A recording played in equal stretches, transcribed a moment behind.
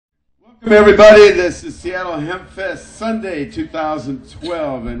Welcome everybody, this is Seattle Hempfest Sunday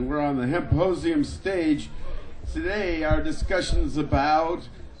 2012 and we're on the Hemposium stage. Today our discussion is about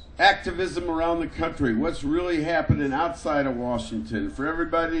activism around the country, what's really happening outside of Washington. For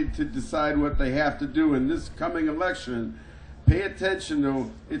everybody to decide what they have to do in this coming election, pay attention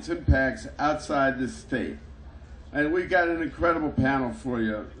to its impacts outside this state. And we got an incredible panel for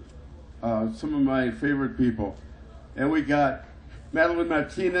you, some of my favorite people. And we got Madeline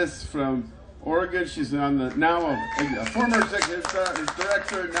Martinez from Oregon. She's on the a former executive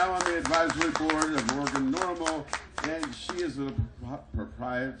director, now on the advisory board of Oregon Normal, and she is the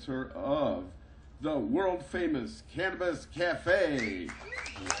proprietor of the world famous Cannabis Cafe.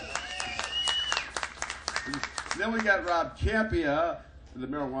 Then we got Rob Kampia, the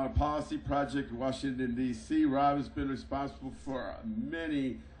Marijuana Policy Project in Washington, D.C. Rob has been responsible for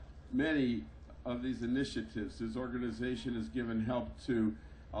many of these initiatives. His organization has given help to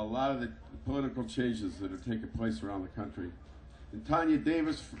a lot of the political changes that are taking place around the country. And Tanya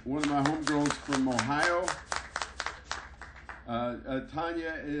Davis, one of my homegirls from Ohio.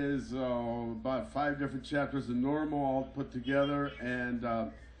 Tanya is about 5 different chapters of Normal all put together, and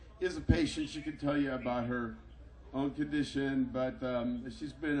is a patient. She can tell you about her own condition, but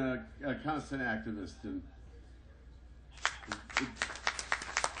she's been a constant activist. And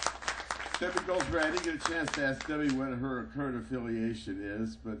Debby Goldsberry, I didn't get a chance to ask Debby what her current affiliation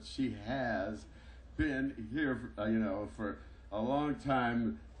is, but she has been here, for a long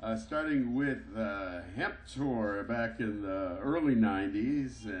time, starting with the Hemp Tour back in the early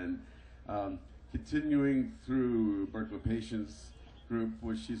 90s, and continuing through Berkeley Patients Group,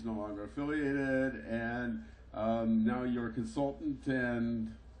 which she's no longer affiliated, and now you're a consultant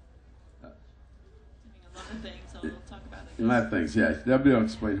and a lot of things, so we'll talk about it. A lot of things, yeah. Debby will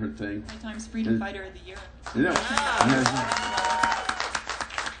explain her thing. My time's Freedom Fighter of the Year. Yeah.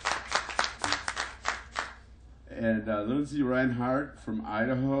 And Lindsey Rinehart from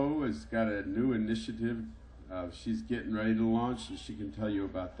Idaho has got a new initiative she's getting ready to launch, and she can tell you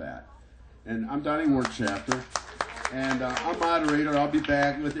about that. And I'm Donnie Workchapter, and I'm moderator. I'll be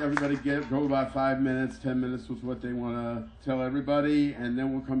back with everybody, go about 5 minutes, 10 minutes with what they want to tell everybody, and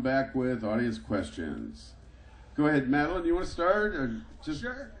then we'll come back with audience questions. Go ahead, Madeline, you want to start? Or just...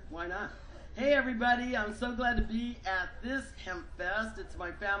 Sure, why not? Hey everybody, I'm so glad to be at this Hempfest. It's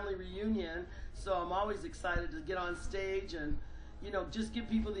my family reunion, so I'm always excited to get on stage and, just give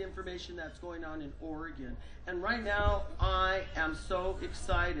people the information that's going on in Oregon. And right now, I am so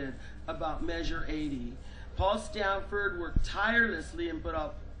excited about Measure 80. Paul Stanford worked tirelessly and put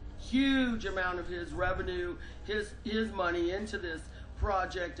a huge amount of his revenue, his money into this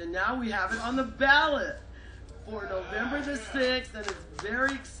project, and now we have it on the ballot for November the 6th, and it's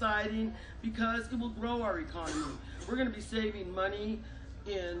very exciting because it will grow our economy. We're going to be saving money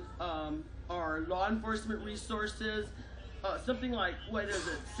in our law enforcement resources, something like,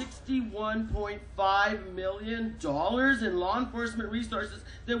 $61.5 million in law enforcement resources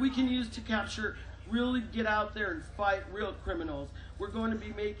that we can use to really get out there and fight real criminals. We're going to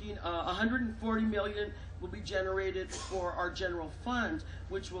be making $140 million will be generated for our general fund,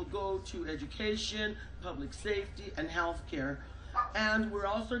 which will go to education, public safety, and health care. And we're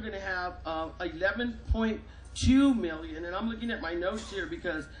also going to have $11.2 million, and I'm looking at my notes here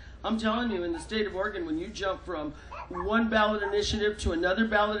because I'm telling you, in the state of Oregon, when you jump from one ballot initiative to another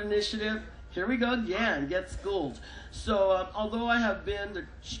ballot initiative, here we go again, get schooled. So although I have been the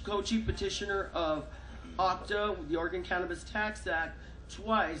co-chief petitioner of OCTA, the Oregon Cannabis Tax Act,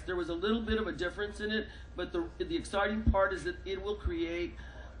 twice, there was a little bit of a difference in it, but the exciting part is that it will create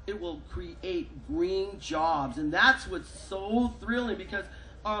green jobs, and that's what's so thrilling, because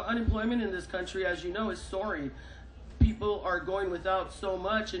unemployment in this country, as you know, is soaring. People are going without so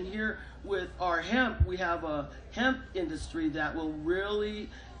much, and here with our hemp, we have a hemp industry that will really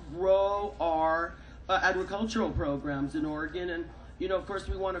grow our agricultural programs in Oregon. And of course,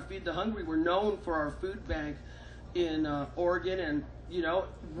 we want to feed the hungry. We're known for our food bank in Oregon, and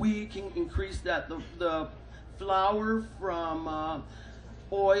we can increase that. The flour from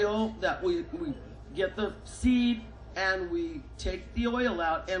oil that we get the seed and we take the oil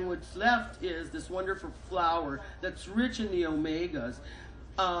out, and what's left is this wonderful flour that's rich in the omegas.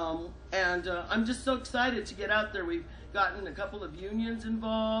 I'm just so excited to get out there. We've gotten a couple of unions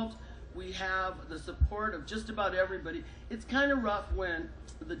involved. We have the support of just about everybody. It's kind of rough when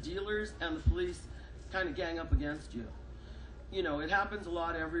the dealers and the police kind of gang up against you. It happens a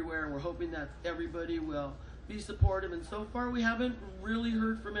lot everywhere, and we're hoping that everybody will be supportive. And so far, we haven't really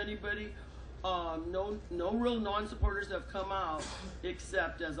heard from anybody. No real non-supporters have come out,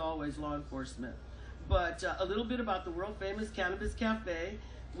 except, as always, law enforcement. But a little bit about the world-famous Cannabis Cafe.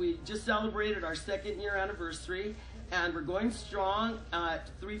 We just celebrated our 2nd-year anniversary, and we're going strong at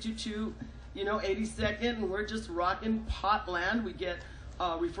 322, 82nd, and we're just rocking Potland. We get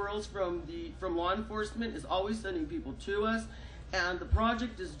referrals from law enforcement is always sending people to us, and the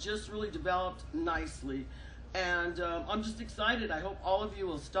project is just really developed nicely. And I'm just excited. I hope all of you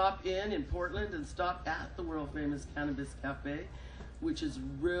will stop in Portland and stop at the world famous Cannabis Cafe, which is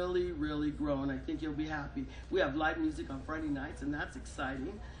really, really grown. I think you'll be happy. We have live music on Friday nights, and that's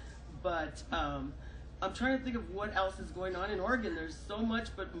exciting. But I'm trying to think of what else is going on in Oregon. There's so much,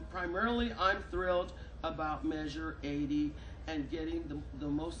 but primarily I'm thrilled about Measure 80 and getting the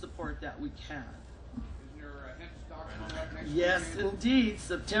most support that we can. Yes, indeed.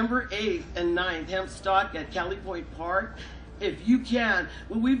 September 8th and 9th, hemp stock at Cali Point Park. If you can,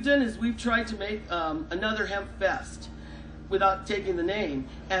 what we've done is we've tried to make another Hempfest without taking the name,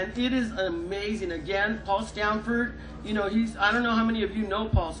 and it is amazing. Again, Paul Stanford, I don't know how many of you know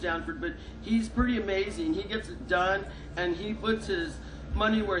Paul Stanford, but he's pretty amazing. He gets it done, and he puts his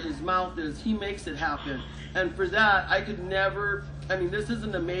money where his mouth is. He makes it happen. And for that, this is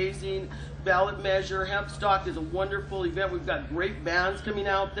an amazing ballot measure. Hemp stock is a wonderful event. We've got great bands coming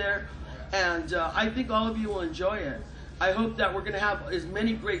out there, and I think all of you will enjoy it. I hope that we're going to have as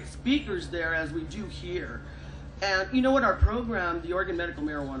many great speakers there as we do here. And you know what, our program, the Oregon Medical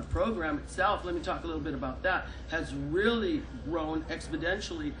Marijuana Program itself, let me talk a little bit about that, has really grown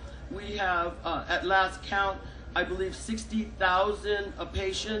exponentially. We have, at last count, I believe 60,000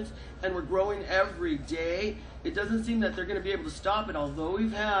 patients, and we're growing every day. It doesn't seem that they're going to be able to stop it, although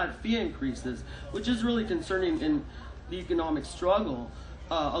we've had fee increases, which is really concerning in the economic struggle.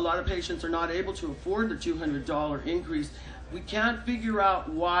 A lot of patients are not able to afford the $200 increase. We can't figure out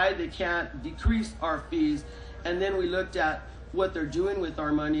why they can't decrease our fees, and then we looked at what they're doing with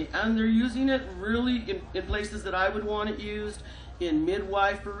our money, and they're using it really in places that I would want it used, in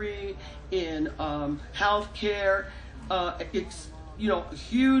midwifery, in health care. A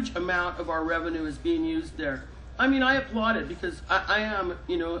huge amount of our revenue is being used there. I applaud it because I am,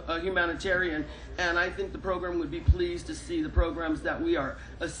 a humanitarian, and I think the program would be pleased to see the programs that we are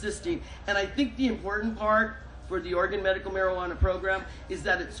assisting. And I think the important part for the Oregon Medical Marijuana Program is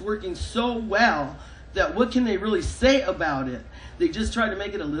that it's working so well that what can they really say about it? They just try to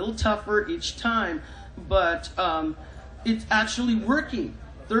make it a little tougher each time, but it's actually working.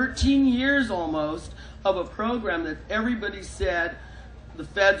 13 years almost of a program that everybody said the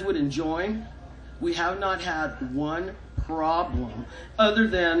feds would enjoin. We have not had one problem, other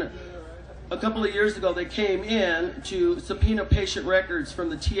than a couple of years ago they came in to subpoena patient records from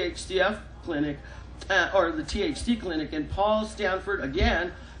the THCF clinic, or the THC clinic, and Paul Stanford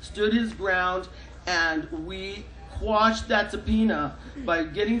again stood his ground, and we quashed that subpoena by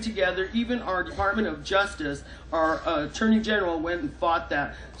getting together. Even our Department of Justice, our Attorney General, went and fought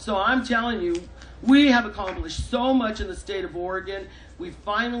that. So I'm telling you, we have accomplished so much in the state of Oregon. We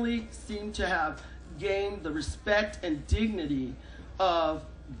finally seem to have gained the respect and dignity of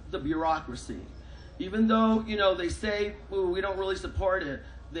the bureaucracy. Even though, they say, ooh, we don't really support it,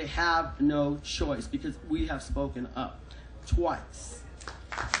 they have no choice because we have spoken up twice.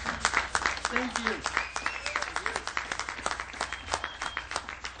 Thank you.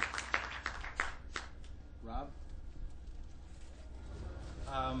 Rob?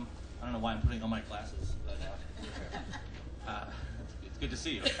 I don't know why I'm putting on my glasses, but it's good to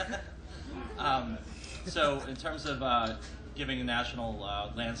see you. So in terms of giving a national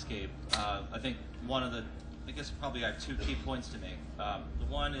landscape, I think I guess probably I have two key points to make. The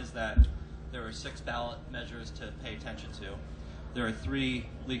one is that there are 6 ballot measures to pay attention to. There are 3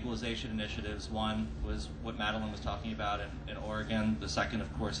 legalization initiatives. One was what Madeline was talking about in Oregon. The second,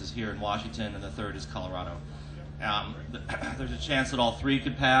 of course, is here in Washington, and the third is Colorado. There's a chance that all 3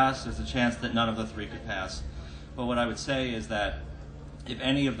 could pass. There's a chance that none of the 3 could pass. But what I would say is that if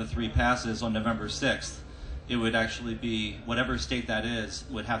any of the 3 passes on November 6th, it would actually be, whatever state that is,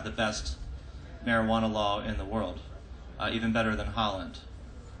 would have the best marijuana law in the world, even better than Holland,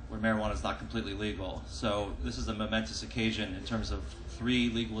 where marijuana is not completely legal. So this is a momentous occasion in terms of 3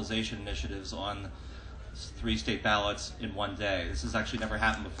 legalization initiatives on 3 state ballots in one day. This has actually never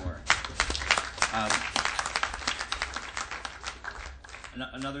happened before.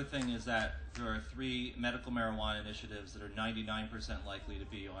 Another thing is that there are 3 medical marijuana initiatives that are 99% likely to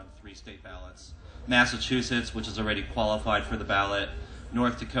be on 3 state ballots. Massachusetts, which is already qualified for the ballot.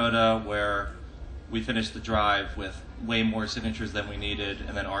 North Dakota, where we finished the drive with way more signatures than we needed.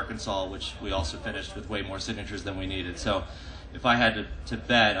 And then Arkansas, which we also finished with way more signatures than we needed. So if I had to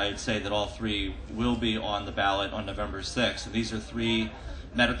bet, I'd say that all 3 will be on the ballot on November 6th. And these are 3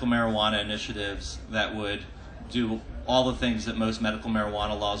 medical marijuana initiatives that would do all the things that most medical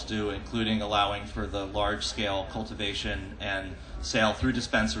marijuana laws do, including allowing for the large-scale cultivation and sale through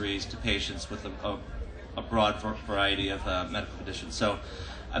dispensaries to patients with a broad variety of medical conditions. So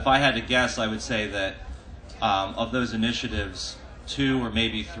if I had to guess, I would say that of those initiatives, 2 or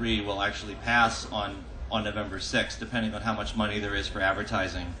maybe 3 will actually pass on November 6th, depending on how much money there is for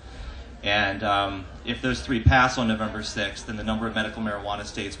advertising. And if those 3 pass on November 6th, then the number of medical marijuana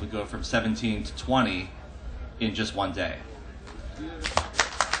states would go from 17 to 20 in just one day.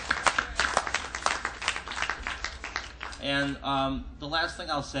 And the last thing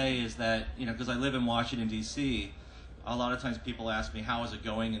I'll say is that, because I live in Washington, D.C., a lot of times people ask me, how is it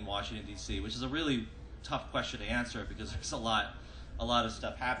going in Washington, D.C., which is a really tough question to answer because there's a lot of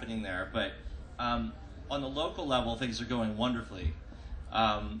stuff happening there. But on the local level, things are going wonderfully.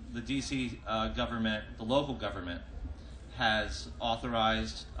 The D.C. government, the local government, has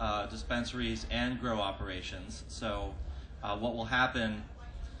authorized dispensaries and grow operations. So what will happen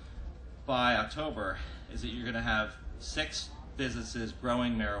by October is that you're going to have 6 businesses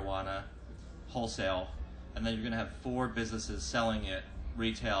growing marijuana wholesale, and then you're going to have 4 businesses selling it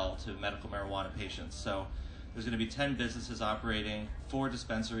retail to medical marijuana patients. So there's going to be 10 businesses operating, 4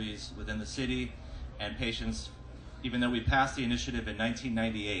 dispensaries within the city, and patients, even though we passed the initiative in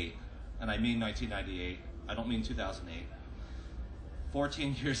 1998, and I mean 1998, I don't mean 2008,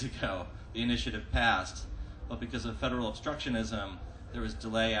 14 years ago, the initiative passed, but because of federal obstructionism, there was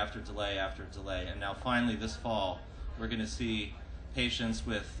delay after delay after delay, and now finally this fall, we're going to see patients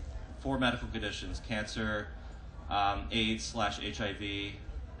with 4 medical conditions, cancer, AIDS/HIV,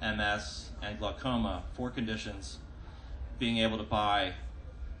 MS, and glaucoma, 4 conditions, being able to buy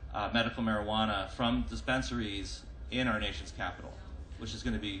medical marijuana from dispensaries in our nation's capital, which is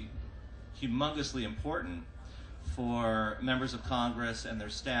going to be humongously important for members of Congress and their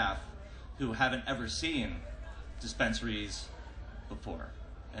staff who haven't ever seen dispensaries before.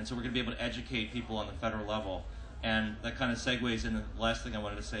 And so we're going to be able to educate people on the federal level. And that kind of segues into the last thing I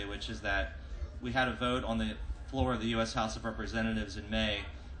wanted to say, which is that we had a vote on the floor of the U.S. House of Representatives in May,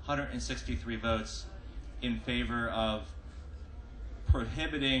 163 votes in favor of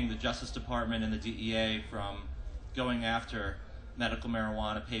prohibiting the Justice Department and the DEA from going after medical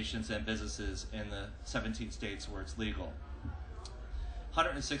marijuana patients and businesses in the 17 states where it's legal.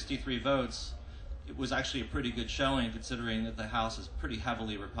 163 votes, it was actually a pretty good showing considering that the House is pretty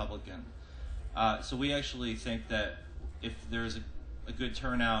heavily Republican. So we actually think that if there's a good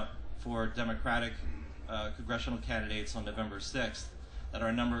turnout for Democratic congressional candidates on November 6th, that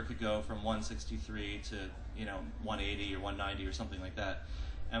our number could go from 163 to 180 or 190 or something like that.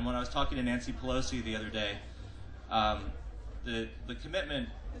 And when I was talking to Nancy Pelosi the other day, the commitment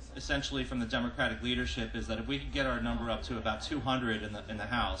essentially from the Democratic leadership is that if we could get our number up to about 200 in the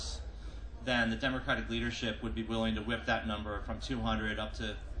House, then the Democratic leadership would be willing to whip that number from 200 up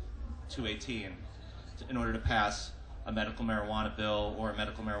to 218 in order to pass a medical marijuana bill or a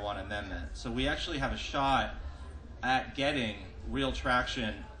medical marijuana amendment. So we actually have a shot at getting real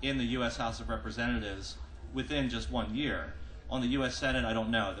traction in the U.S. House of Representatives within just 1 year. On the U.S. Senate, I don't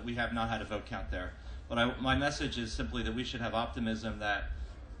know, that we have not had a vote count there. But my message is simply that we should have optimism that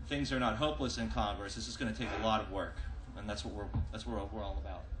things are not hopeless in Congress. It's just going to take a lot of work, and that's what we're all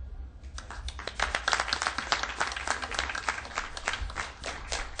about.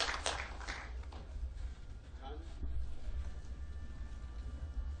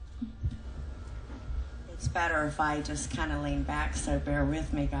 It's better if I just kind of lean back, so bear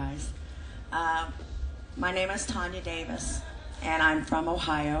with me, guys. My name is Tanya Davis, and I'm from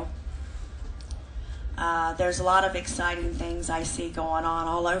Ohio. There's a lot of exciting things I see going on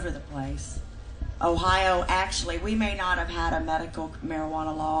all over the place. Ohio, actually, we may not have had a medical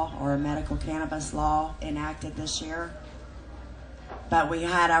marijuana law or a medical cannabis law enacted this year, but we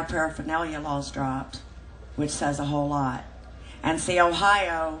had our paraphernalia laws dropped, which says a whole lot. And see,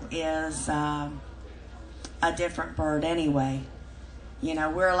 Ohio is a different bird anyway.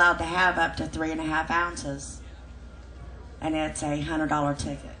 We're allowed to have up to 3.5 ounces, and it's a $100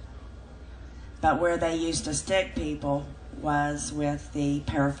 ticket. But where they used to stick people was with the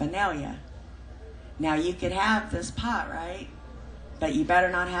paraphernalia. Now, you could have this pot, right? But you better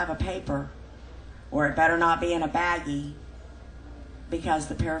not have a paper, or it better not be in a baggie, because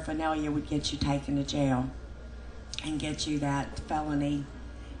the paraphernalia would get you taken to jail and get you that felony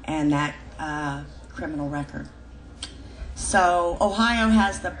and that criminal record. So Ohio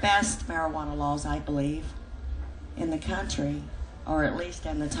has the best marijuana laws, I believe, in the country, or at least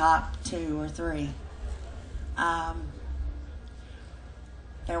in the top 2 or 3.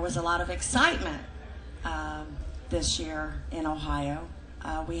 There was a lot of excitement this year in Ohio.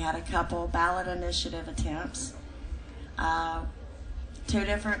 We had a couple ballot initiative attempts, Two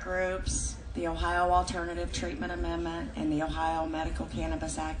different groups, the Ohio Alternative Treatment Amendment and the Ohio Medical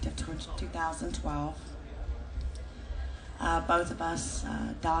Cannabis Act of 2012. Both of us,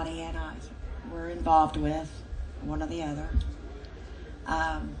 Donnie and I, were involved with, one or the other.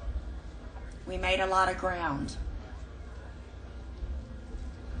 We made a lot of ground.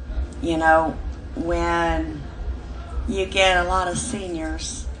 You know, when you get a lot of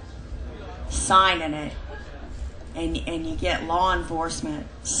seniors signing it, and you get law enforcement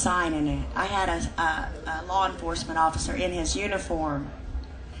signing it. I had a law enforcement officer in his uniform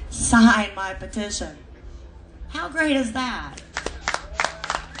sign my petition. How great is that?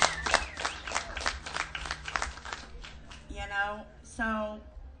 You know, so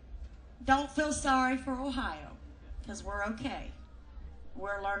don't feel sorry for Ohio, because we're okay.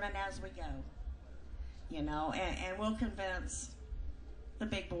 We're learning as we go, you know, and we'll convince the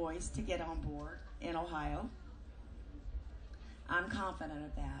big boys to get on board in Ohio. I'm confident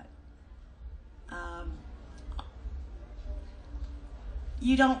of that.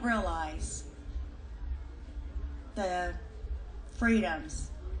 You don't realize the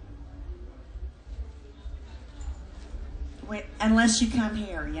freedoms unless you come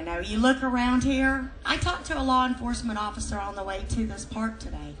here. You know, you look around here. I talked to a law enforcement officer on the way to this park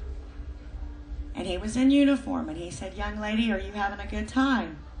today, and he was in uniform, and he said, "Young lady, are you having a good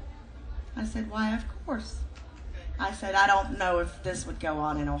time?" I said, "Why, of course." I said, "I don't know if this would go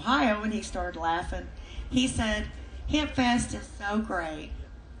on in Ohio," and he started laughing. He said, "Hempfest is so great,"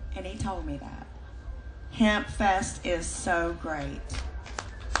 and he told me that. Hempfest is so great.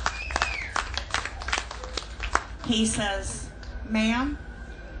 He says, "Ma'am,"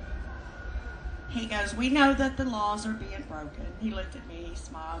 he goes, "we know that the laws are being broken." He looked at me, he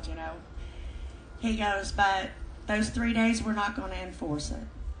smiled, you know. He goes, "But those 3 days, we're not going to enforce it.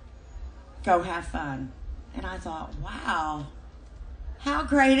 Go have fun." And I thought, wow, how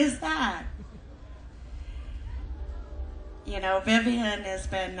great is that? You know, Vivian has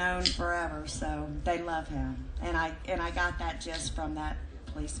been known forever, so they love him. And I got that gist from that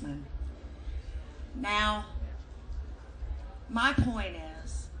policeman. Now, my point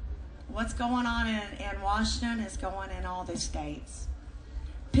is, what's going on in Washington is going in all the states.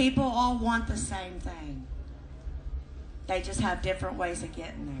 People all want the same thing. They just have different ways of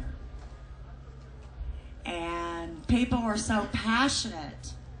getting there. And people are so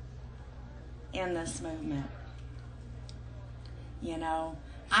passionate in this movement. You know,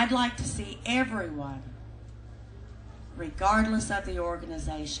 I'd like to see everyone, regardless of the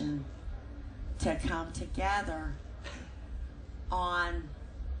organization, to come together on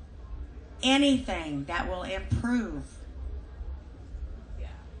anything that will improve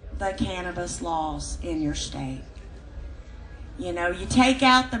the cannabis laws in your state. You know, you take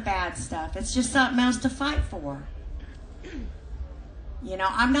out the bad stuff. It's just something else to fight for. You know,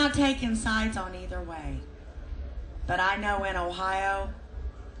 I'm not taking sides on either way. But I know in Ohio,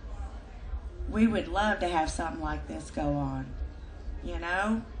 we would love to have something like this go on. You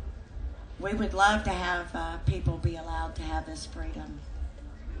know? We would love to have people be allowed to have this freedom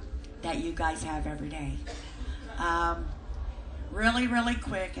that you guys have every day. Really, really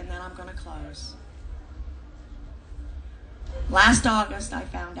quick, and then I'm going to close. Last August, I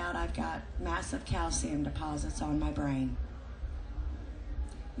found out I've got massive calcium deposits on my brain.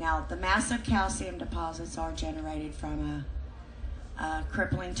 Now, the massive calcium deposits are generated from a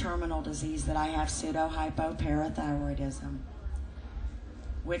crippling terminal disease that I have, pseudohypoparathyroidism,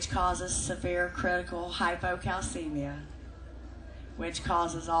 which causes severe critical hypocalcemia, which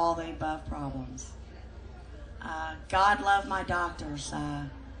causes all the above problems. God love my doctors.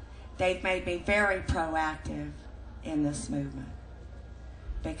 They've made me very proactive in this movement,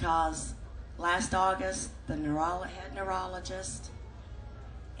 because last August the head neurologist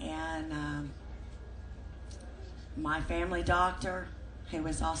and my family doctor, who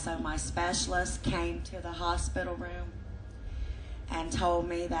was also my specialist, came to the hospital room and told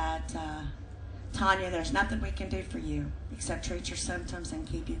me that, "Tanya, there's nothing we can do for you except treat your symptoms and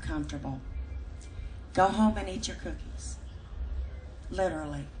keep you comfortable. Go home and eat your cookies."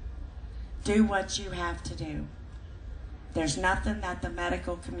 Literally. Do what you have to do. There's nothing that the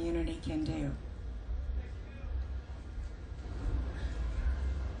medical community can do.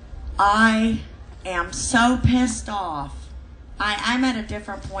 I am so pissed off. I'm at a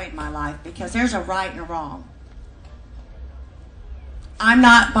different point in my life, because there's a right and a wrong. I'm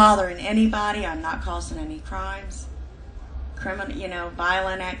not bothering anybody. I'm not causing any crimes,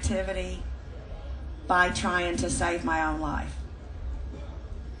 violent activity, by trying to save my own life.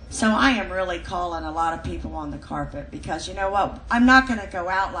 So I am really calling a lot of people on the carpet, because you know what? I'm not going to go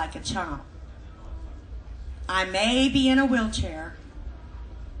out like a chump. I may be in a wheelchair.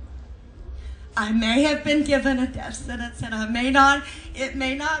 I may have been given a death sentence, and it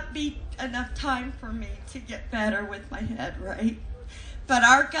may not be enough time for me to get better with my head, right? But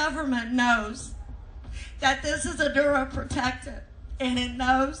our government knows that this is a neuroprotectant, and it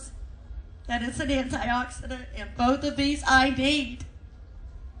knows that it's an antioxidant, and both of these I need.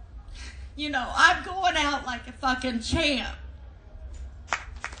 You know, I'm going out like a fucking champ.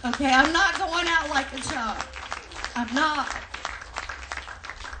 Okay, I'm not going out like a chump. I'm not.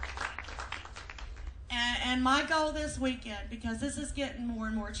 And my goal this weekend, because this is getting more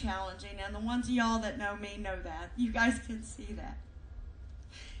and more challenging, and the ones of y'all that know me know that. You guys can see that.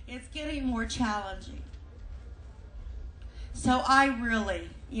 It's getting more challenging. So I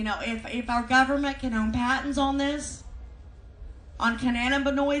really, you know, if our government can own patents on this, on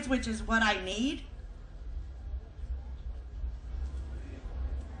cannabinoids, which is what I need,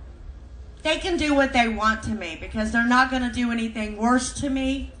 they can do what they want to me, because they're not going to do anything worse to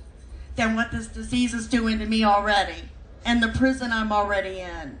me than what this disease is doing to me already, and the prison I'm already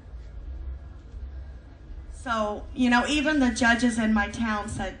in. So, you know, even the judges in my town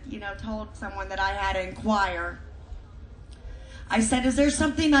said, you know, told someone that I had to inquire. I said, is there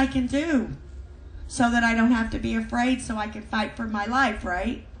something I can do so that I don't have to be afraid, so I can fight for my life,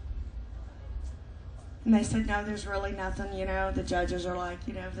 right? And they said, no, there's really nothing, you know. The judges are like,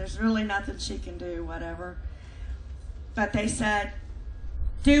 you know, there's really nothing she can do, whatever. But they said,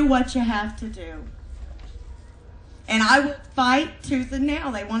 do what you have to do. And I will fight tooth and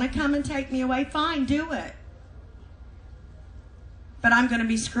nail. They want to come and take me away, fine, do it. But I'm going to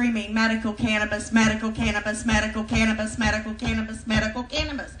be screaming medical cannabis, medical cannabis, medical cannabis, medical cannabis, medical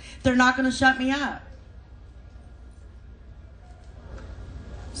cannabis. They're not going to shut me up.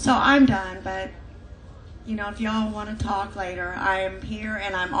 So I'm done, but, you know, if y'all want to talk later, I am here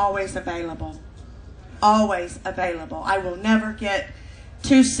and I'm always available. Always available. I will never get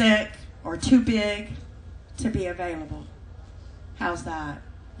too sick or too big to be available. How's that?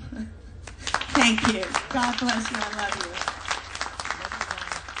 Thank you. God bless you. I love you.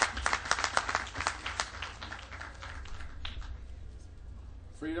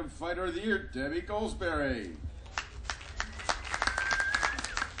 Freedom Fighter of the Year, Debby Goldsberry.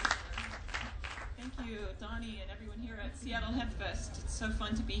 Thank you, Donnie, and everyone here at Seattle Hempfest. It's so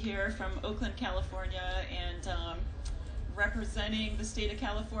fun to be here from Oakland, California, and representing the state of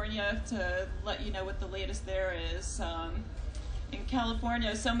California to let you know what the latest there is. In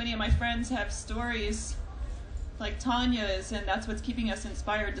California, so many of my friends have stories like Tanya's, and that's what's keeping us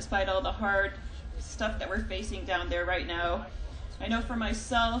inspired despite all the hard stuff that we're facing down there right now. I know for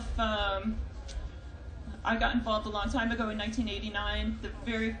myself, I got involved a long time ago in 1989. The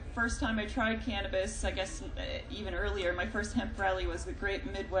very first time I tried cannabis, I guess even earlier, my first hemp rally was the Great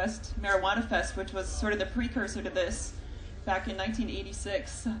Midwest Marijuana Fest, which was sort of the precursor to this back in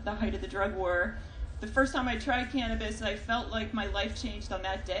 1986, the height of the drug war. The first time I tried cannabis, I felt like my life changed on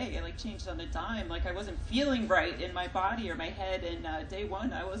that day. It changed on a dime. Like I wasn't feeling right in my body or my head, and day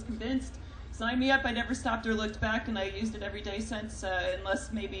one I was convinced. Sign me up. I never stopped or looked back, and I used it every day since,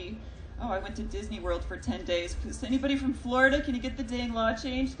 unless maybe, I went to Disney World for 10 days. Because anybody from Florida, can you get the dang law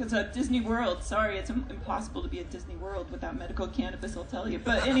changed? Because Disney World, sorry, it's impossible to be at Disney World without medical cannabis, I'll tell you.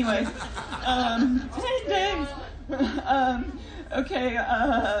 But anyway, 10 days.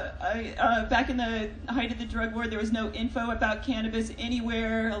 Back in the height of the drug war, there was no info about cannabis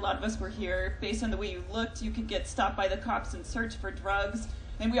anywhere. A lot of us were here. Based on the way you looked, you could get stopped by the cops and search for drugs.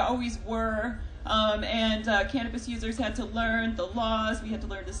 And we always were. Cannabis users had to learn the laws. We had to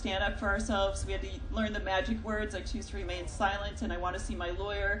learn to stand up for ourselves. We had to learn the magic words. I choose to remain silent, and I want to see my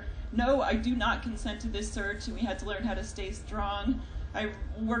lawyer. No, I do not consent to this search. And we had to learn how to stay strong. I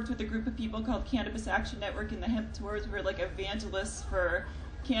worked with a group of people called Cannabis Action Network in the hemp tours. We were like evangelists for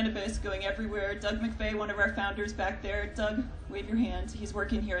cannabis, going everywhere. Doug McVeigh, one of our founders back there. Doug, wave your hand. He's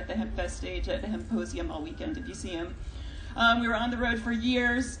working here at the Hempfest stage at the Hemposium all weekend if you see him. We were on the road for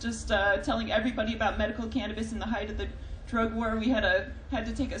years, just telling everybody about medical cannabis in the height of the drug war. We had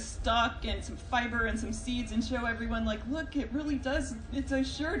to take a stalk and some fiber and some seeds and show everyone, like, look, it really does. It's a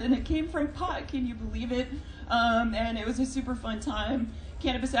shirt, and it came from pot. Can you believe it? And it was a super fun time.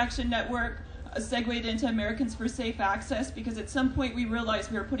 Cannabis Action Network segued into Americans for Safe Access, because at some point we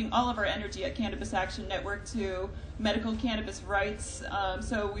realized we were putting all of our energy at Cannabis Action Network to medical cannabis rights.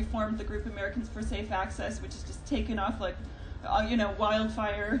 So we formed the group Americans for Safe Access, which has just taken off like,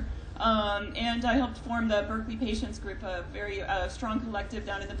 wildfire. And I helped form the Berkeley Patients Group, a very strong collective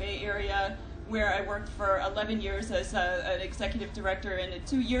down in the Bay Area, where I worked for 11 years as an executive director. And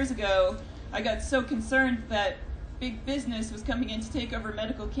 2 years ago, I got so concerned that big business was coming in to take over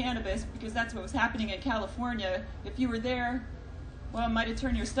medical cannabis, because that's what was happening in California. If you were there, well, it might have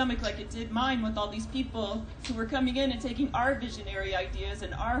turned your stomach like it did mine, with all these people who were coming in and taking our visionary ideas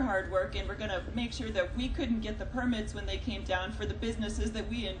and our hard work, and we're going to make sure that we couldn't get the permits when they came down for the businesses that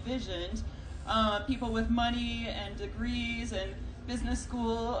we envisioned. People with money and degrees and business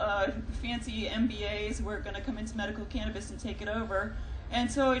school, fancy MBAs were going to come into medical cannabis and take it over. And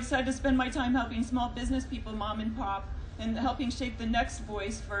so I decided to spend my time helping small business people, mom and pop, and helping shape the next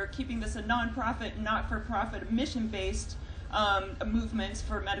voice for keeping this a nonprofit, not-for-profit, mission-based movement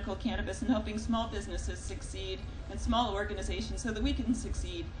for medical cannabis, and helping small businesses succeed and small organizations so that we can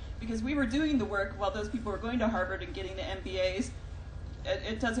succeed. Because we were doing the work while those people were going to Harvard and getting the MBAs.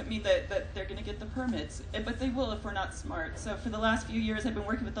 It doesn't mean that they're going to get the permits, but they will if we're not smart. So for the last few years, I've been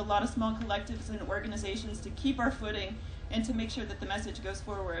working with a lot of small collectives and organizations to keep our footing and to make sure that the message goes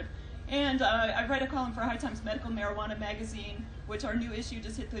forward. And I write a column for High Times Medical Marijuana magazine, which our new issue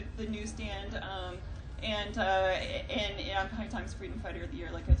just hit the newsstand. And I'm High Times Freedom Fighter of the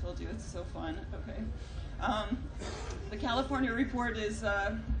Year, like I told you. It's so fun. Okay. The California report is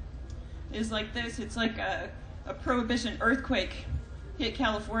like this. It's like a prohibition earthquake hit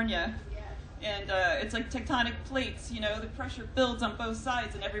California. And it's like tectonic plates, you know, the pressure builds on both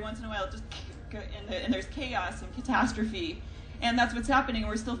sides, and every once in a while it just and there's chaos and catastrophe. And that's what's happening.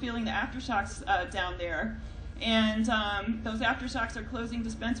 We're still feeling the aftershocks down there. And those aftershocks are closing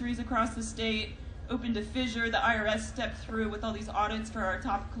dispensaries across the state, open to fissure. The IRS stepped through with all these audits for our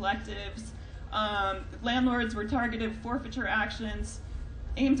top collectives. Landlords were targeted forfeiture actions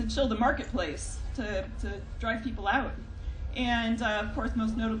aimed to chill the marketplace, to drive people out. And of course,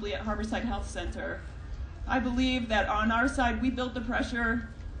 most notably at Harborside Health Center. I believe that on our side, we built the pressure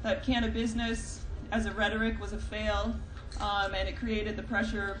that cannabis as a rhetoric was a fail, and it created the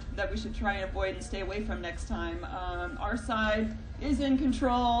pressure that we should try and avoid and stay away from next time. Our side is in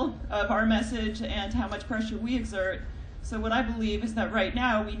control of our message and how much pressure we exert. So what I believe is that right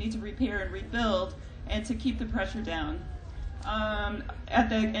now we need to repair and rebuild and to keep the pressure down.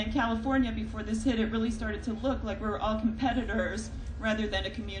 In California, before this hit, it really started to look like we were all competitors rather than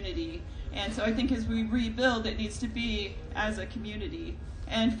a community. And so I think as we rebuild, it needs to be as a community.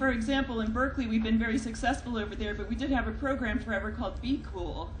 And for example, in Berkeley, we've been very successful over there, but we did have a program forever called Be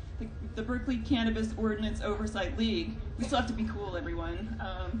Cool, the Berkeley Cannabis Ordinance Oversight League. We still have to be cool, everyone.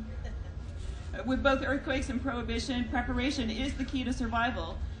 With both earthquakes and prohibition, preparation is the key to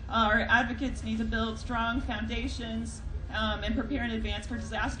survival. Our advocates need to build strong foundations and prepare in advance for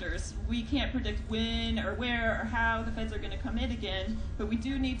disasters. We can't predict when or where or how the feds are going to come in again, but we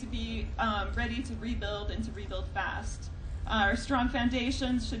do need to be ready to rebuild and to rebuild fast. Our strong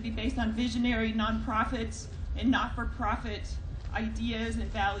foundations should be based on visionary nonprofits and not-for-profit ideas and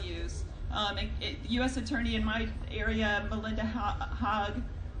values. U.S. Attorney in my area, Melinda Haag,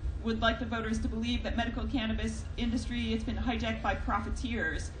 would like the voters to believe that medical cannabis industry has been hijacked by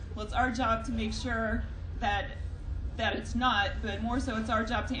profiteers. Well, it's our job to make sure that it's not, but more so it's our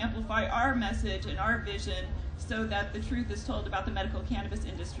job to amplify our message and our vision so that the truth is told about the medical cannabis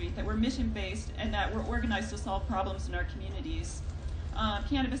industry, that we're mission-based and that we're organized to solve problems in our communities.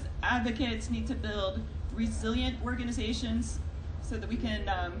 Cannabis advocates need to build resilient organizations so that we can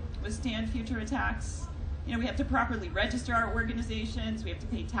withstand future attacks. You know, we have to properly register our organizations, we have to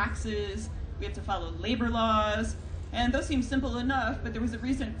pay taxes, we have to follow labor laws, and those seem simple enough, but there was a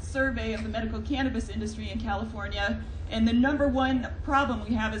recent survey of the medical cannabis industry in California, and the #1 problem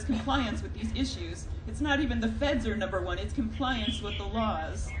we have is compliance with these issues. It's not even the feds are #1, it's compliance with the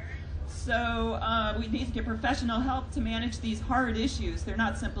laws. So we need to get professional help to manage these hard issues. They're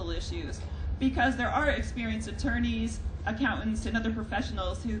not simple issues, because there are experienced attorneys, accountants, and other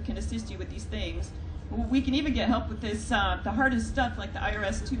professionals who can assist you with these things. We can even get help with this, the hardest stuff like the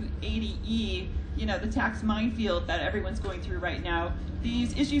IRS 280E, you know, the tax minefield that everyone's going through right now.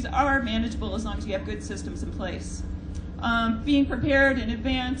 These issues are manageable as long as you have good systems in place. Being prepared in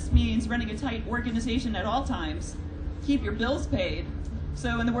advance means running a tight organization at all times. Keep your bills paid.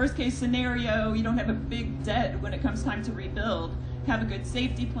 So in the worst case scenario, you don't have a big debt when it comes time to rebuild. Have a good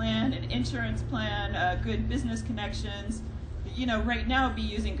safety plan, an insurance plan, good business connections. You know, right now be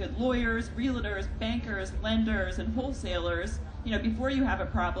using good lawyers, realtors, bankers, lenders, and wholesalers, you know, before you have a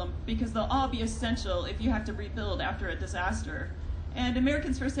problem, because they'll all be essential if you have to rebuild after a disaster. And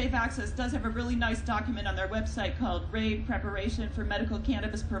Americans for Safe Access does have a really nice document on their website called RAID Preparation for Medical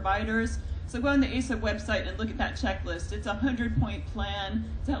Cannabis Providers. So go on the ASAP website and look at that checklist. It's a 100-point plan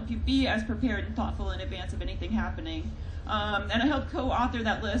to help you be as prepared and thoughtful in advance of anything happening. And I helped co-author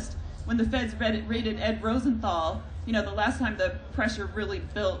that list when the feds raided Ed Rosenthal You know, the last time the pressure really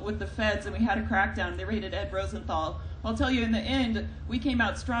built with the feds and we had a crackdown, they raided Ed Rosenthal. I'll tell you, in the end, we came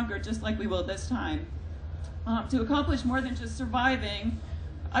out stronger just like we will this time. To accomplish more than just surviving,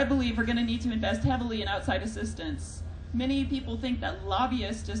 I believe we're going to need to invest heavily in outside assistance. Many people think that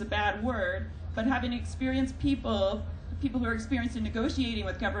lobbyist is a bad word, but having experienced people who are experienced in negotiating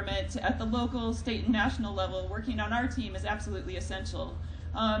with government at the local, state, and national level working on our team is absolutely essential.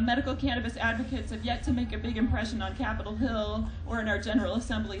 Medical cannabis advocates have yet to make a big impression on Capitol Hill or in our general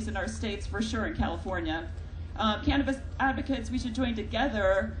assemblies in our states, for sure in California. Cannabis advocates, we should join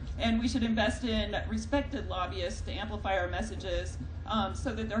together and we should invest in respected lobbyists to amplify our messages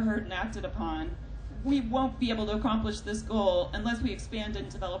so that they're heard and acted upon. We won't be able to accomplish this goal unless we expand and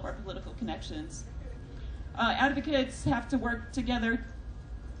develop our political connections. Advocates have to work together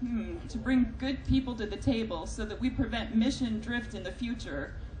to bring good people to the table so that we prevent mission drift in the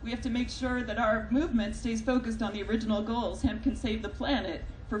future. We have to make sure that our movement stays focused on the original goals. Hemp can save the planet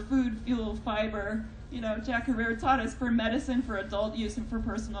for food, fuel, fiber. You know, Jack Herrera taught us for medicine, for adult use, and for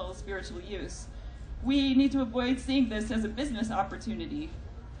personal spiritual use. We need to avoid seeing this as a business opportunity.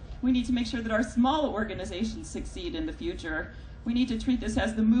 We need to make sure that our small organizations succeed in the future. We need to treat this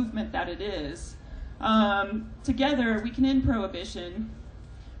as the movement that it is. Together, we can end prohibition,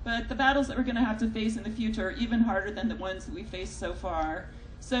 but the battles that we're going to have to face in the future are even harder than the ones that we faced so far.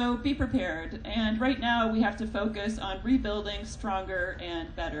 So be prepared. And right now, we have to focus on rebuilding stronger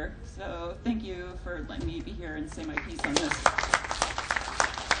and better. So thank you for letting me be here and say my piece on this.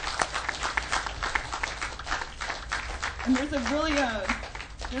 And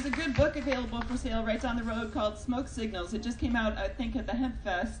there's a good book available for sale right down the road called Smoke Signals. It just came out, I think, at the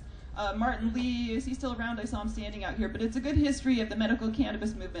Hempfest. Martin Lee, is he still around? I saw him standing out here. But it's a good history of the medical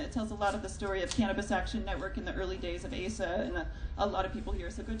cannabis movement. It tells a lot of the story of Cannabis Action Network in the early days of ASA and a lot of people here.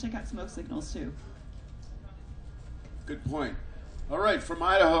 So go check out Smoke Signals, too. Good point. All right, from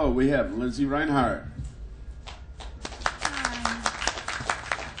Idaho, we have Lindsey Rinehart.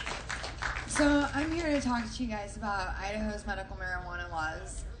 So I'm here to talk to you guys about Idaho's medical marijuana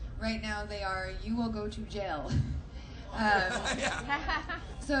laws. Right now they are, you will go to jail.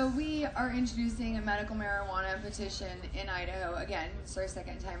 So we are introducing a medical marijuana petition in Idaho. Again, it's our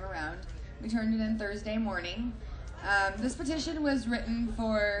second time around. We turned it in Thursday morning. This petition was written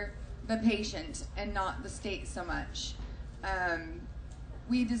for the patient and not the state so much.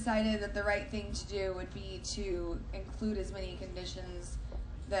 We decided that the right thing to do would be to include as many conditions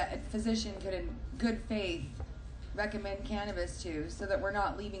that a physician could, in good faith, recommend cannabis to, so that we're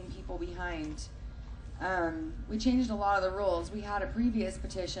not leaving people behind. We changed a lot of the rules. We had a previous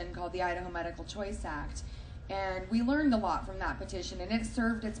petition called the Idaho Medical Choice Act, and we learned a lot from that petition, and it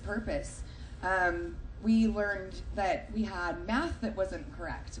served its purpose. We learned that we had math that wasn't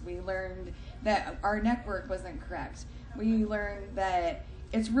correct. We learned that our network wasn't correct. We learned that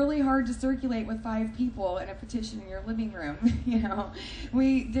it's really hard to circulate with 5 people in a petition in your living room. You know,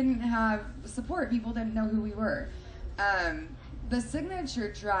 we didn't have support. People didn't know who we were. The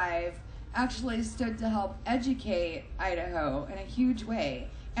signature drive actually stood to help educate Idaho in a huge way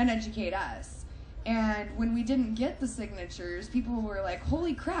and educate us. And when we didn't get the signatures, people were like,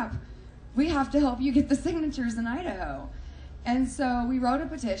 holy crap, we have to help you get the signatures in Idaho. And so we wrote a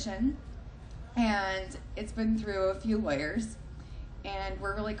petition, and it's been through a few lawyers, and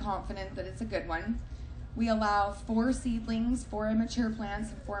we're really confident that it's a good one. We allow 4 seedlings, 4 immature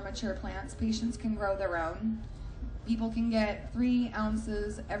plants, and 4 mature plants. Patients can grow their own. People can get 3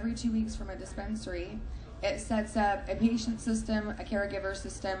 ounces every 2 weeks from a dispensary. It sets up a patient system, a caregiver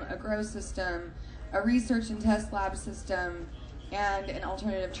system, a grow system, a research and test lab system, and an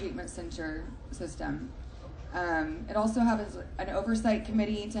alternative treatment center system. It also has an oversight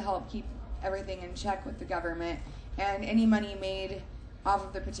committee to help keep everything in check with the government, and any money made off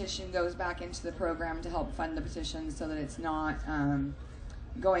of the petition goes back into the program to help fund the petition so that it's not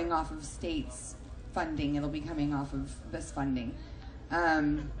going off of states' funding. It'll be coming off of this funding.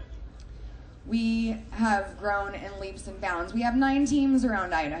 We have grown in leaps and bounds. We have 9 teams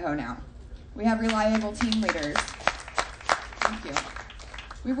around Idaho now. We have reliable team leaders. Thank you.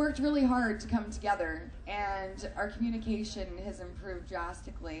 We worked really hard to come together, and our communication has improved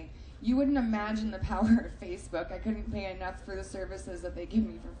drastically. You wouldn't imagine the power of Facebook. I couldn't pay enough for the services that they give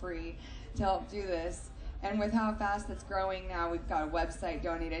me for free to help do this. And with how fast it's growing now, we've got a website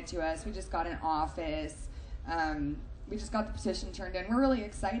donated to us. We just got an office. We just got the petition turned in. We're really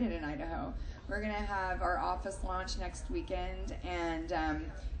excited in Idaho. We're going to have our office launch next weekend. And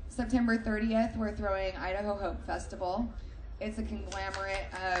September 30th, we're throwing Idaho Hope Festival. It's a conglomerate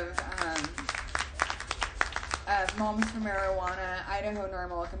of Moms for Marijuana, Idaho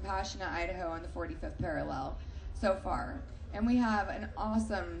Normal, Compassionate Idaho, and the 45th Parallel. so far. And we have an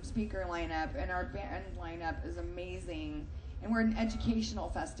awesome speaker lineup, and our band lineup is amazing. And we're an educational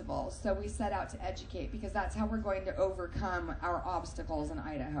festival, so we set out to educate because that's how we're going to overcome our obstacles in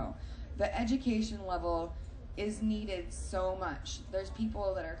Idaho. The education level is needed so much. There's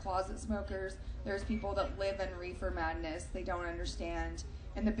people that are closet smokers, there's people that live in reefer madness, they don't understand.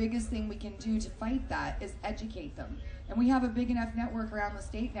 And the biggest thing we can do to fight that is educate them. And we have a big enough network around the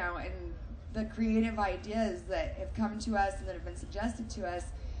state now, and the creative ideas that have come to us and that have been suggested to us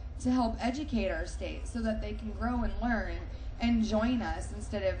to help educate our state so that they can grow and learn and join us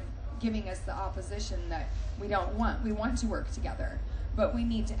instead of giving us the opposition that we don't want. We want to work together, but we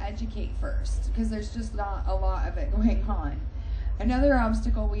need to educate first because there's just not a lot of it going on. Another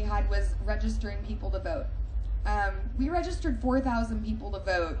obstacle we had was registering people to vote. We registered 4,000 people to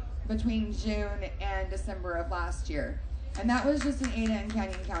vote between June and December of last year, and that was just in Ada and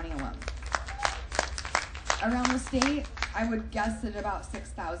Canyon County alone. Around the state, I would guess at about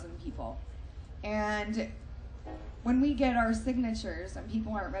 6,000 people. And when we get our signatures and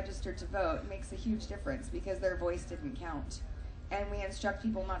people aren't registered to vote, it makes a huge difference because their voice didn't count. And we instruct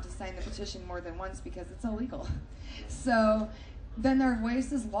people not to sign the petition more than once because it's illegal. So then their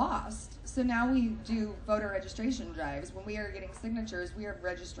voice is lost. So now we do voter registration drives. When we are getting signatures, we are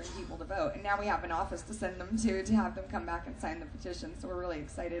registering people to vote. And now we have an office to send them to have them come back and sign the petition. So we're really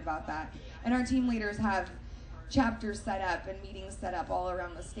excited about that. And our team leaders have chapters set up and meetings set up all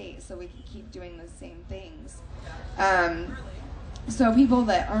around the state so we can keep doing the same things. So people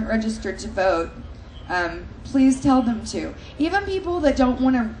that aren't registered to vote, please tell them to. Even people that don't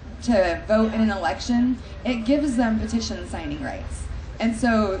want to vote in an election, it gives them petition signing rights. And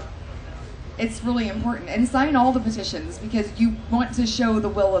so it's really important. And sign all the petitions because you want to show the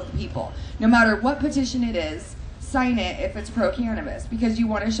will of the people. No matter what petition it is, sign it if it's pro-cannabis because you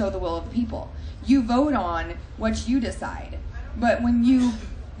want to show the will of the people. You vote on what you decide. But when you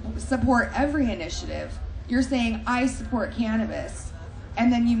support every initiative, you're saying, I support cannabis,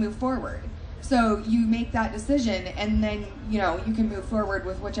 and then you move forward. So you make that decision, and then you can move forward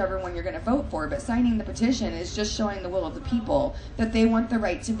with whichever one you're going to vote for. But signing the petition is just showing the will of the people that they want the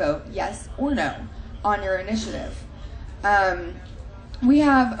right to vote yes or no on your initiative. We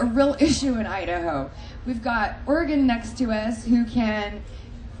have a real issue in Idaho. We've got Oregon next to us who can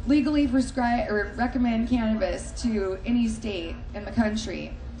legally prescribe or recommend cannabis to any state in the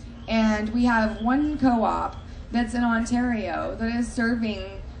country. And we have one co-op that's in Ontario that is serving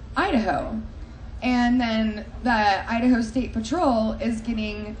Idaho. And then the Idaho State Patrol is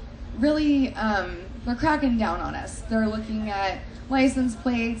getting really, they're cracking down on us. They're looking at license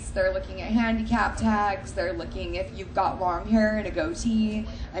plates, they're looking at handicap tags, they're looking if you've got long hair and a goatee.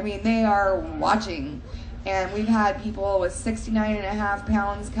 I mean, they are watching. And we've had people with 69.5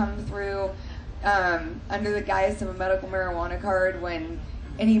 pounds come through under the guise of a medical marijuana card when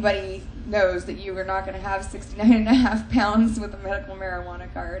anybody knows that you are not going to have 69.5 pounds with a medical marijuana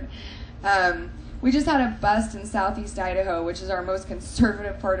card. We just had a bust in southeast Idaho, which is our most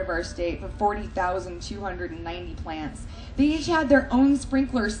conservative part of our state, for 40,290 plants. They each had their own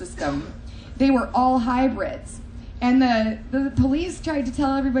sprinkler system. They were all hybrids. And the police tried to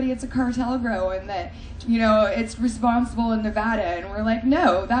tell everybody it's a cartel grow and that, it's responsible in Nevada. And we're like,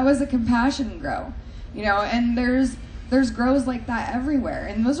 no, that was a compassion grow. And there's grows like that everywhere.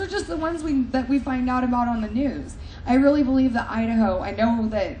 And those are just the ones that we find out about on the news. I really believe that Idaho, I know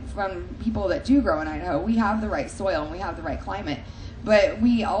that from people that do grow in Idaho, we have the right soil and we have the right climate. But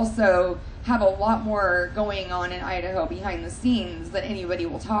we also have a lot more going on in Idaho behind the scenes that anybody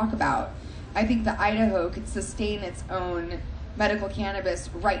will talk about. I think that Idaho could sustain its own medical cannabis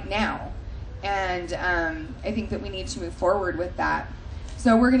right now. And I think that we need to move forward with that.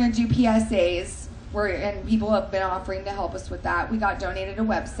 So we're going to do PSAs, and people have been offering to help us with that. We got donated a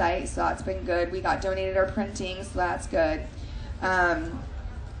website, so that's been good. We got donated our printing, so that's good.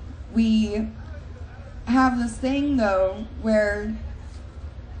 We have this thing, though, where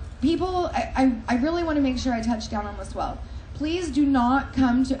people, I really want to make sure I touch down on this well. Please do not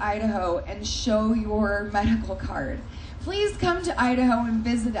come to Idaho and show your medical card. Please come to Idaho and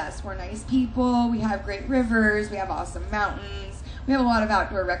visit us. We're nice people. We have great rivers. We have awesome mountains. We have a lot of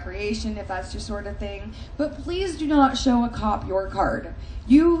outdoor recreation if that's your sort of thing. But please do not show a cop your card.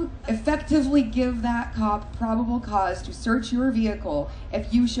 You effectively give that cop probable cause to search your vehicle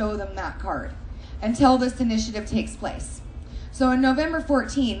if you show them that card until this initiative takes place. So on November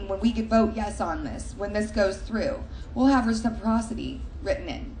 14, when we vote yes on this, when this goes through, we'll have reciprocity written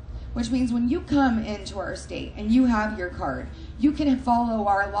in, which means when you come into our state and you have your card, you can follow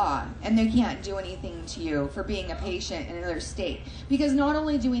our law and they can't do anything to you for being a patient in another state. Because not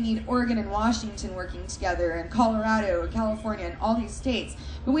only do we need Oregon and Washington working together, and Colorado and California and all these states,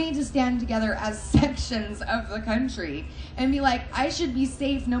 but we need to stand together as sections of the country and be like, I should be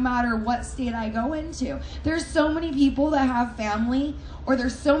safe no matter what state I go into. There's so many people that have family, or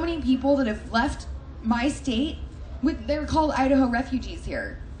there's so many people that have left my state. They're called Idaho refugees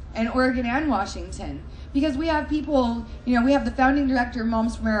here, and Oregon and Washington. Because we have people, we have the founding director of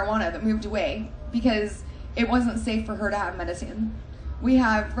Moms for Marijuana that moved away because it wasn't safe for her to have medicine. We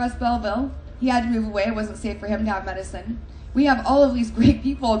have Russ Belville. He had to move away. It wasn't safe for him to have medicine. We have all of these great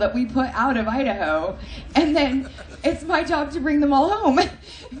people that we put out of Idaho, and then it's my job to bring them all home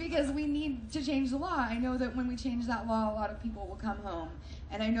because we need to change the law. I know that when we change that law, a lot of people will come home,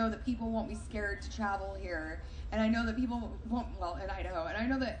 and I know that people won't be scared to travel here, and I know that people won't, in Idaho, and I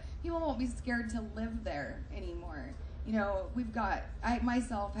know that people won't be scared to live there anymore. I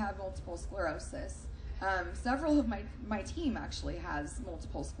myself have multiple sclerosis. Several of my team actually has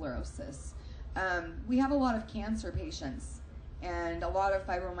multiple sclerosis. We have a lot of cancer patients and a lot of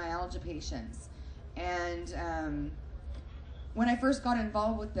fibromyalgia patients. And when I first got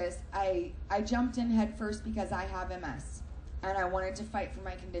involved with this, I jumped in head first because I have MS and I wanted to fight for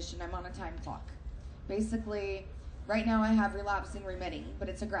my condition. I'm on a time clock. Basically, right now I have relapsing remitting, but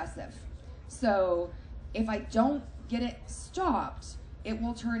it's aggressive. So if I don't get it stopped, it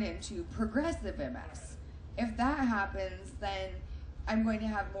will turn into progressive MS. If that happens, then I'm going to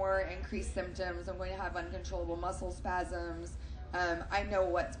have more increased symptoms. I'm going to have uncontrollable muscle spasms. I know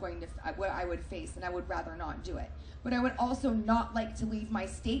what I would face, and I would rather not do it. But I would also not like to leave my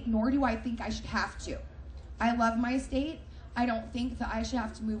state, nor do I think I should have to. I love my state. I don't think that I should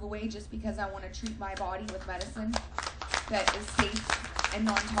have to move away just because I want to treat my body with medicine that is safe and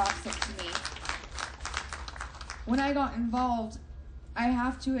non-toxic to me. When I got involved, I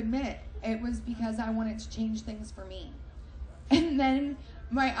have to admit, it was because I wanted to change things for me. And then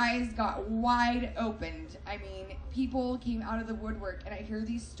my eyes got wide opened. I mean, people came out of the woodwork, and I hear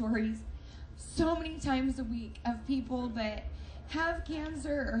these stories so many times a week of people that have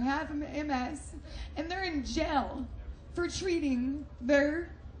cancer or have MS, and they're in jail for treating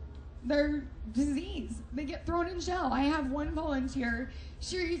their disease. They get thrown in jail. I have one volunteer.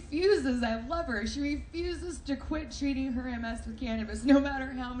 She refuses, I love her, she refuses to quit treating her MS with cannabis no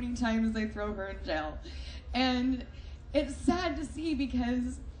matter how many times they throw her in jail. And it's sad to see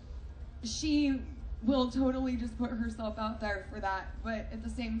because she will totally just put herself out there for that, but at the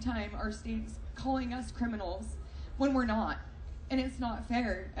same time, our state's calling us criminals when we're not. And it's not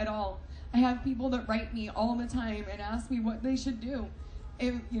fair at all. I have people that write me all the time and ask me what they should do.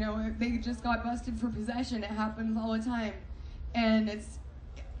 If they just got busted for possession, it happens all the time. And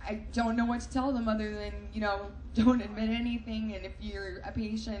I don't know what to tell them other than, don't admit anything, and if you're a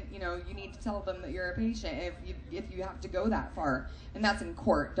patient, you need to tell them that you're a patient if you have to go that far. And that's in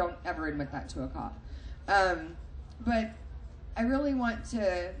court. Don't ever admit that to a cop. But I really want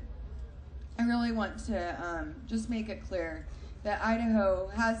to just make it clear that Idaho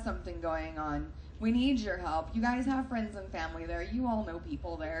has something going on. We need your help. You guys have friends and family there. You all know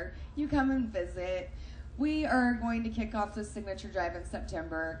people there. You come and visit. We are going to kick off the signature drive in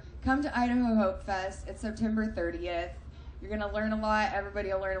September. Come to Idaho Hope Fest. It's September 30th. You're going to learn a lot. Everybody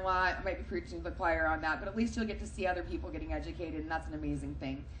will learn a lot. I might be preaching to the choir on that, but at least you'll get to see other people getting educated, and that's an amazing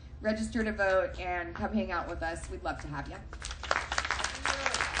thing. Register to vote and come hang out with us. We'd love to have you.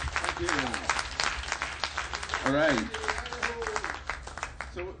 Thank you. All right.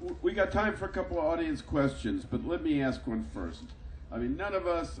 So we got time for a couple of audience questions, but let me ask one first. I mean, none of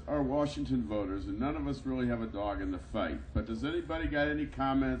us are Washington voters, and none of us really have a dog in the fight. But does anybody got any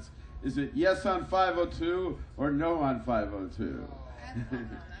comments? Is it yes on 502 or no on 502?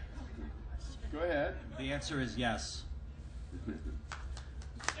 Go ahead. The answer is yes. That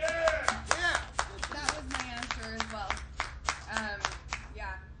was my answer as well.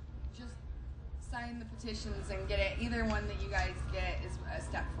 Just sign the petitions and get it. Either one that you guys get is a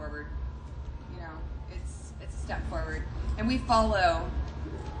step forward. It's a step forward. And we follow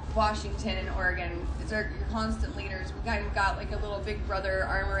Washington and Oregon. It's your constant leaders. We've got like a little big brother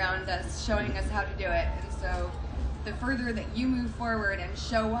arm around us showing us how to do it. And so the further that you move forward and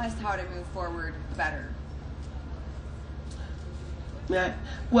show us how to move forward, the better.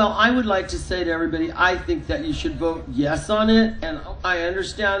 Well, I would like to say to everybody, I think that you should vote yes on it, and I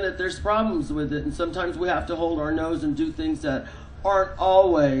understand that there's problems with it, and sometimes we have to hold our nose and do things that aren't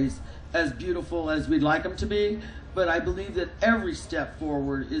always as beautiful as we'd like them to be, but I believe that every step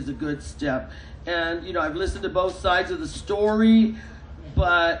forward is a good step. And, I've listened to both sides of the story,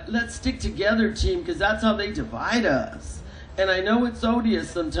 but let's stick together, team, because that's how they divide us. And I know it's odious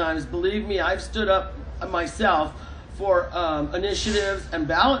sometimes. Believe me, I've stood up myself for initiatives and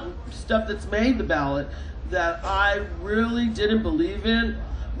ballot stuff that's made the ballot that I really didn't believe in.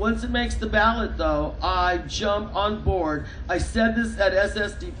 Once it makes the ballot, though, I jump on board. I said this at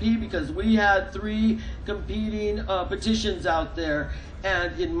SSDP because we had 3 competing petitions out there.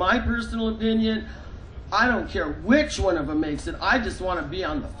 And in my personal opinion, I don't care which one of them makes it. I just want to be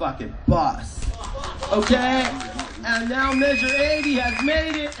on the fucking bus. Okay? And now Measure 80 has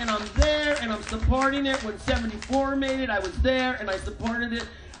made it, and I'm there, and I'm supporting it. When 74 made it, I was there, and I supported it.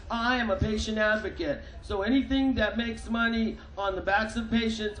 I am a patient advocate. So anything that makes money on the backs of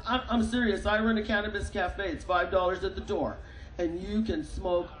patients, I'm serious. I run a cannabis cafe. It's $5 at the door. And you can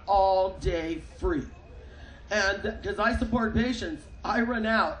smoke all day free. And because I support patients, I run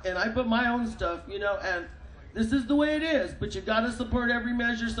out and I put my own stuff, you know, and this is the way it is. But you got to support every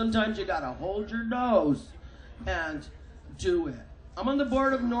measure. Sometimes you got to hold your nose and do it. I'm on the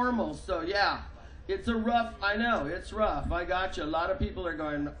board of Normal, so yeah. It's a rough, I know, it's rough. I got you. A lot of people are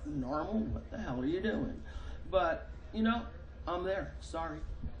going, Normal? What the hell are you doing? But, you know, I'm there. Sorry.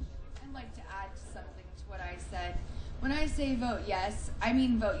 I'd like to add something to what I said. When I say vote yes, I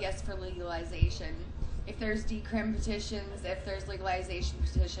mean vote yes for legalization. If there's decrim petitions, if there's legalization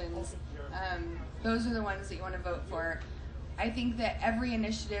petitions, those are the ones that you want to vote for. I think that every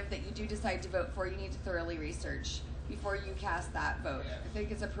initiative that you do decide to vote for, you need to thoroughly research before you cast that vote. I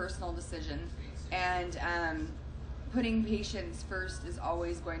think it's a personal decision. And putting patients first is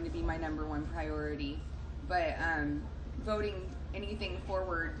always going to be my #1 priority. But voting anything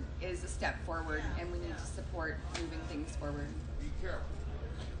forward is a step forward, and we need to support moving things forward.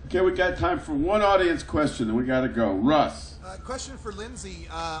 Okay, we got time for one audience question, and we got to go. Russ. Question for Lindsey.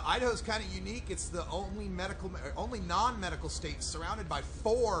 Idaho's kind of unique. It's the only non-medical state surrounded by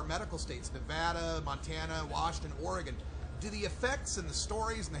 4 medical states: Nevada, Montana, Washington, Oregon. Do the effects and the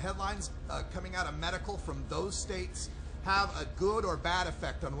stories and the headlines coming out of medical from those states have a good or bad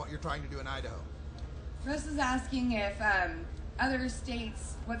effect on what you're trying to do in Idaho? Russ is asking if other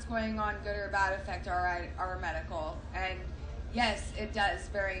states, what's going on, good or bad, affect our medical. And yes, it does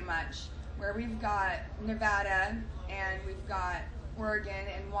very much. Where we've got Nevada and we've got Oregon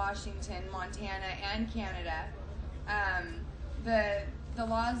and Washington, Montana, and Canada, the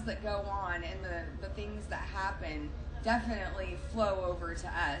laws that go on and the things that happen definitely flow over to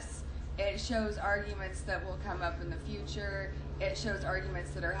us. It shows arguments that will come up in the future. It shows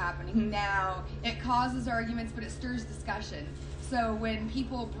arguments that are happening now. It causes arguments, but it stirs discussion. So when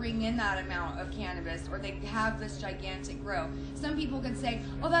people bring in that amount of cannabis, or they have this gigantic grow, some people could say,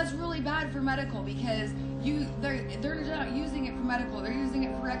 oh, that's really bad for medical because they're not using it for medical, they're using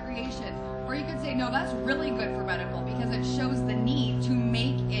it for recreation. Or you could say, no, that's really good for medical because it shows the need to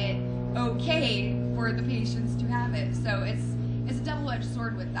make it okay for the patients to have it. So it's a double-edged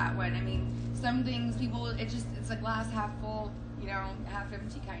sword with that one. I mean, some things people, it's a glass half full, you know, half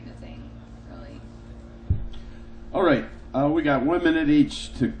empty kind of thing, really. All right, we got 1 minute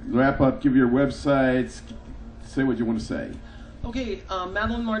each to wrap up. Give your websites, say what you want to say. Okay,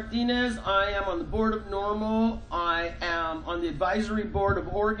 Madeline Martinez. I am on the board of Normal. I am on the advisory board of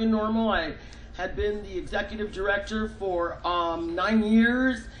Oregon Normal. I had been the executive director for 9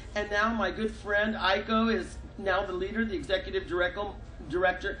 years, and now my good friend Aiko is now the leader, the executive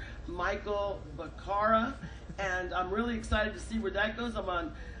director, Michael Bacara, and I'm really excited to see where that goes. I'm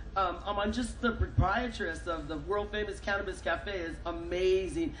on just the proprietress of the world famous Cannabis Cafe. Is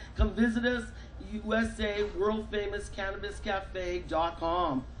amazing. Come visit us, USA World Famous Cannabis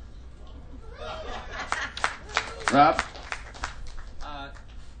Cafe.com. Rob?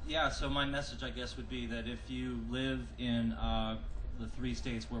 Yeah, so my message, I guess, would be that if you live in the 3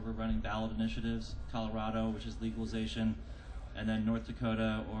 states where we're running ballot initiatives, Colorado, which is legalization, and then North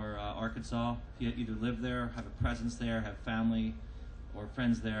Dakota or Arkansas, if you either live there, have a presence there, have family or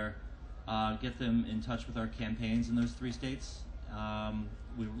friends there, get them in touch with our campaigns in those 3 states.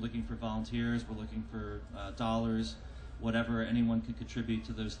 We're looking for volunteers, we're looking for dollars, whatever anyone can contribute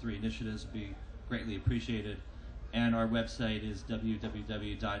to those 3 initiatives would be greatly appreciated. And our website is www.mpp.org.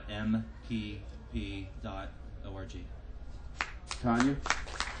 Tanya?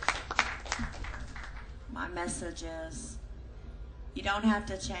 My message is, you don't have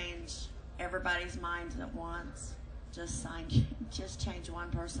to change everybody's minds at once. Just change one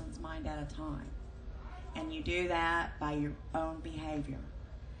person's mind at a time. And you do that by your own behavior.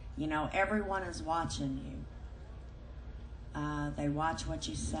 You know, everyone is watching you. They watch what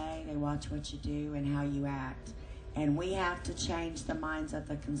you say, they watch what you do, and how you act. And we have to change the minds of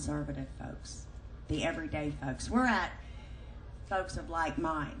the conservative folks, the everyday folks. We're at folks of like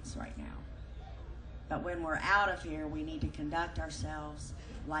minds right now. But when we're out of here, we need to conduct ourselves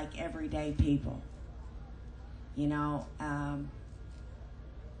like everyday people. You know,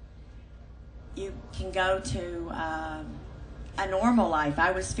 you can go to a normal life.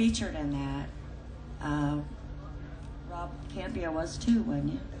 I was featured in that. Rob Kampia was too,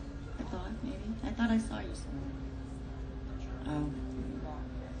 wasn't you? I thought maybe. I thought I saw you somewhere.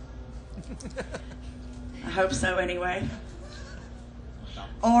 I hope so anyway.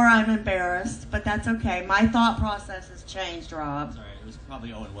 Or I'm embarrassed, but that's okay. My thought process has changed, Rob. Sorry, it was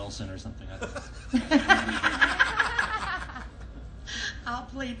probably Owen Wilson or something. I'll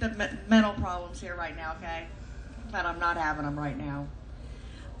plead the mental problems here right now, okay? But I'm not having them right now.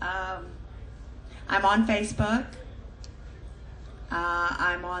 I'm on Facebook.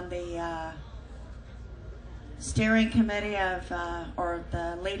 I'm on the steering committee of, or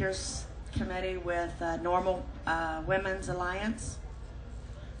the leaders committee with Normal Women's Alliance.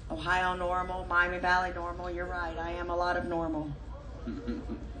 Ohio Normal, Miami Valley Normal. You're right, I am a lot of normal.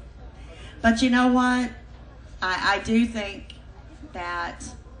 But you know what? I do think that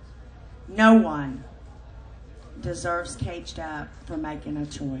no one deserves caged up for making a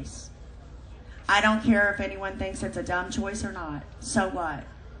choice. I don't care if anyone thinks it's a dumb choice or not. So what?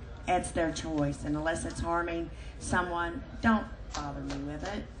 It's their choice, and unless it's harming someone, don't bother me with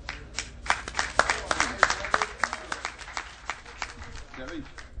it. Debby?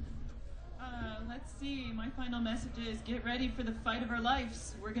 Let's see, my final message is get ready for the fight of our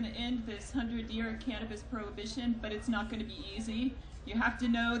lives. We're going to end this 100-year cannabis prohibition, but it's not going to be easy. You have to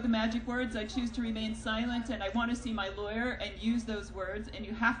know the magic words, I choose to remain silent, and I want to see my lawyer, and use those words. And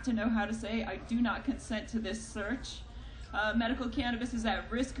you have to know how to say, I do not consent to this search. Medical cannabis is at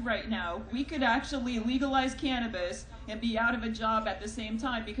risk right now. We could actually legalize cannabis and be out of a job at the same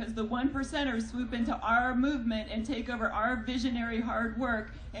time, because the 1%ers swoop into our movement and take over our visionary hard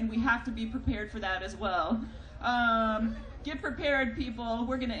work, and we have to be prepared for that as well. Get prepared, people.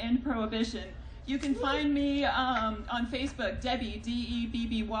 We're going to end prohibition. You can find me on Facebook, Debby,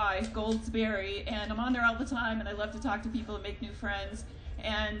 D-E-B-B-Y, Goldsberry, and I'm on there all the time, and I love to talk to people and make new friends,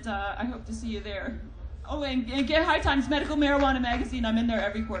 and I hope to see you there. Oh, and get High Times Medical Marijuana Magazine. I'm in there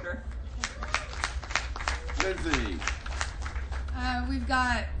every quarter. Lindsey? We've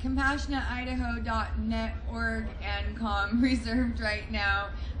got CompassionateIdaho.net org and com reserved right now.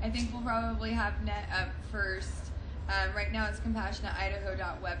 I think we'll probably have net up first. Right now it's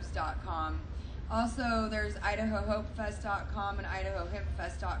CompassionateIdaho.webs.com. Also, there's IdahoHopefest.com and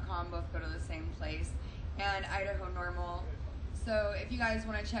IdahoHempfest.com. Both go to the same place. And Idaho Normal. So if you guys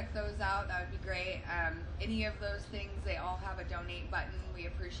want to check those out, that would be great. Any of those things, they all have a donate button. We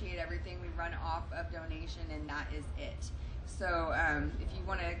appreciate everything we run off of donation, and that is it. So if you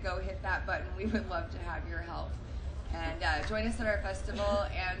want to go hit that button, we would love to have your help. And join us at our festival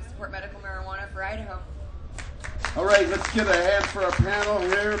and support medical marijuana for Idaho. All right, let's get a hand for our panel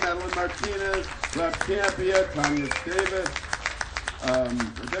here. Madeline Martinez, Rob Kampia, Tanya Davis,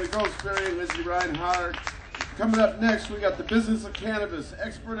 Debby Goldsberry, Lindsey Rinehart. Coming up next, we got the business of cannabis,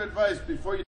 expert advice before you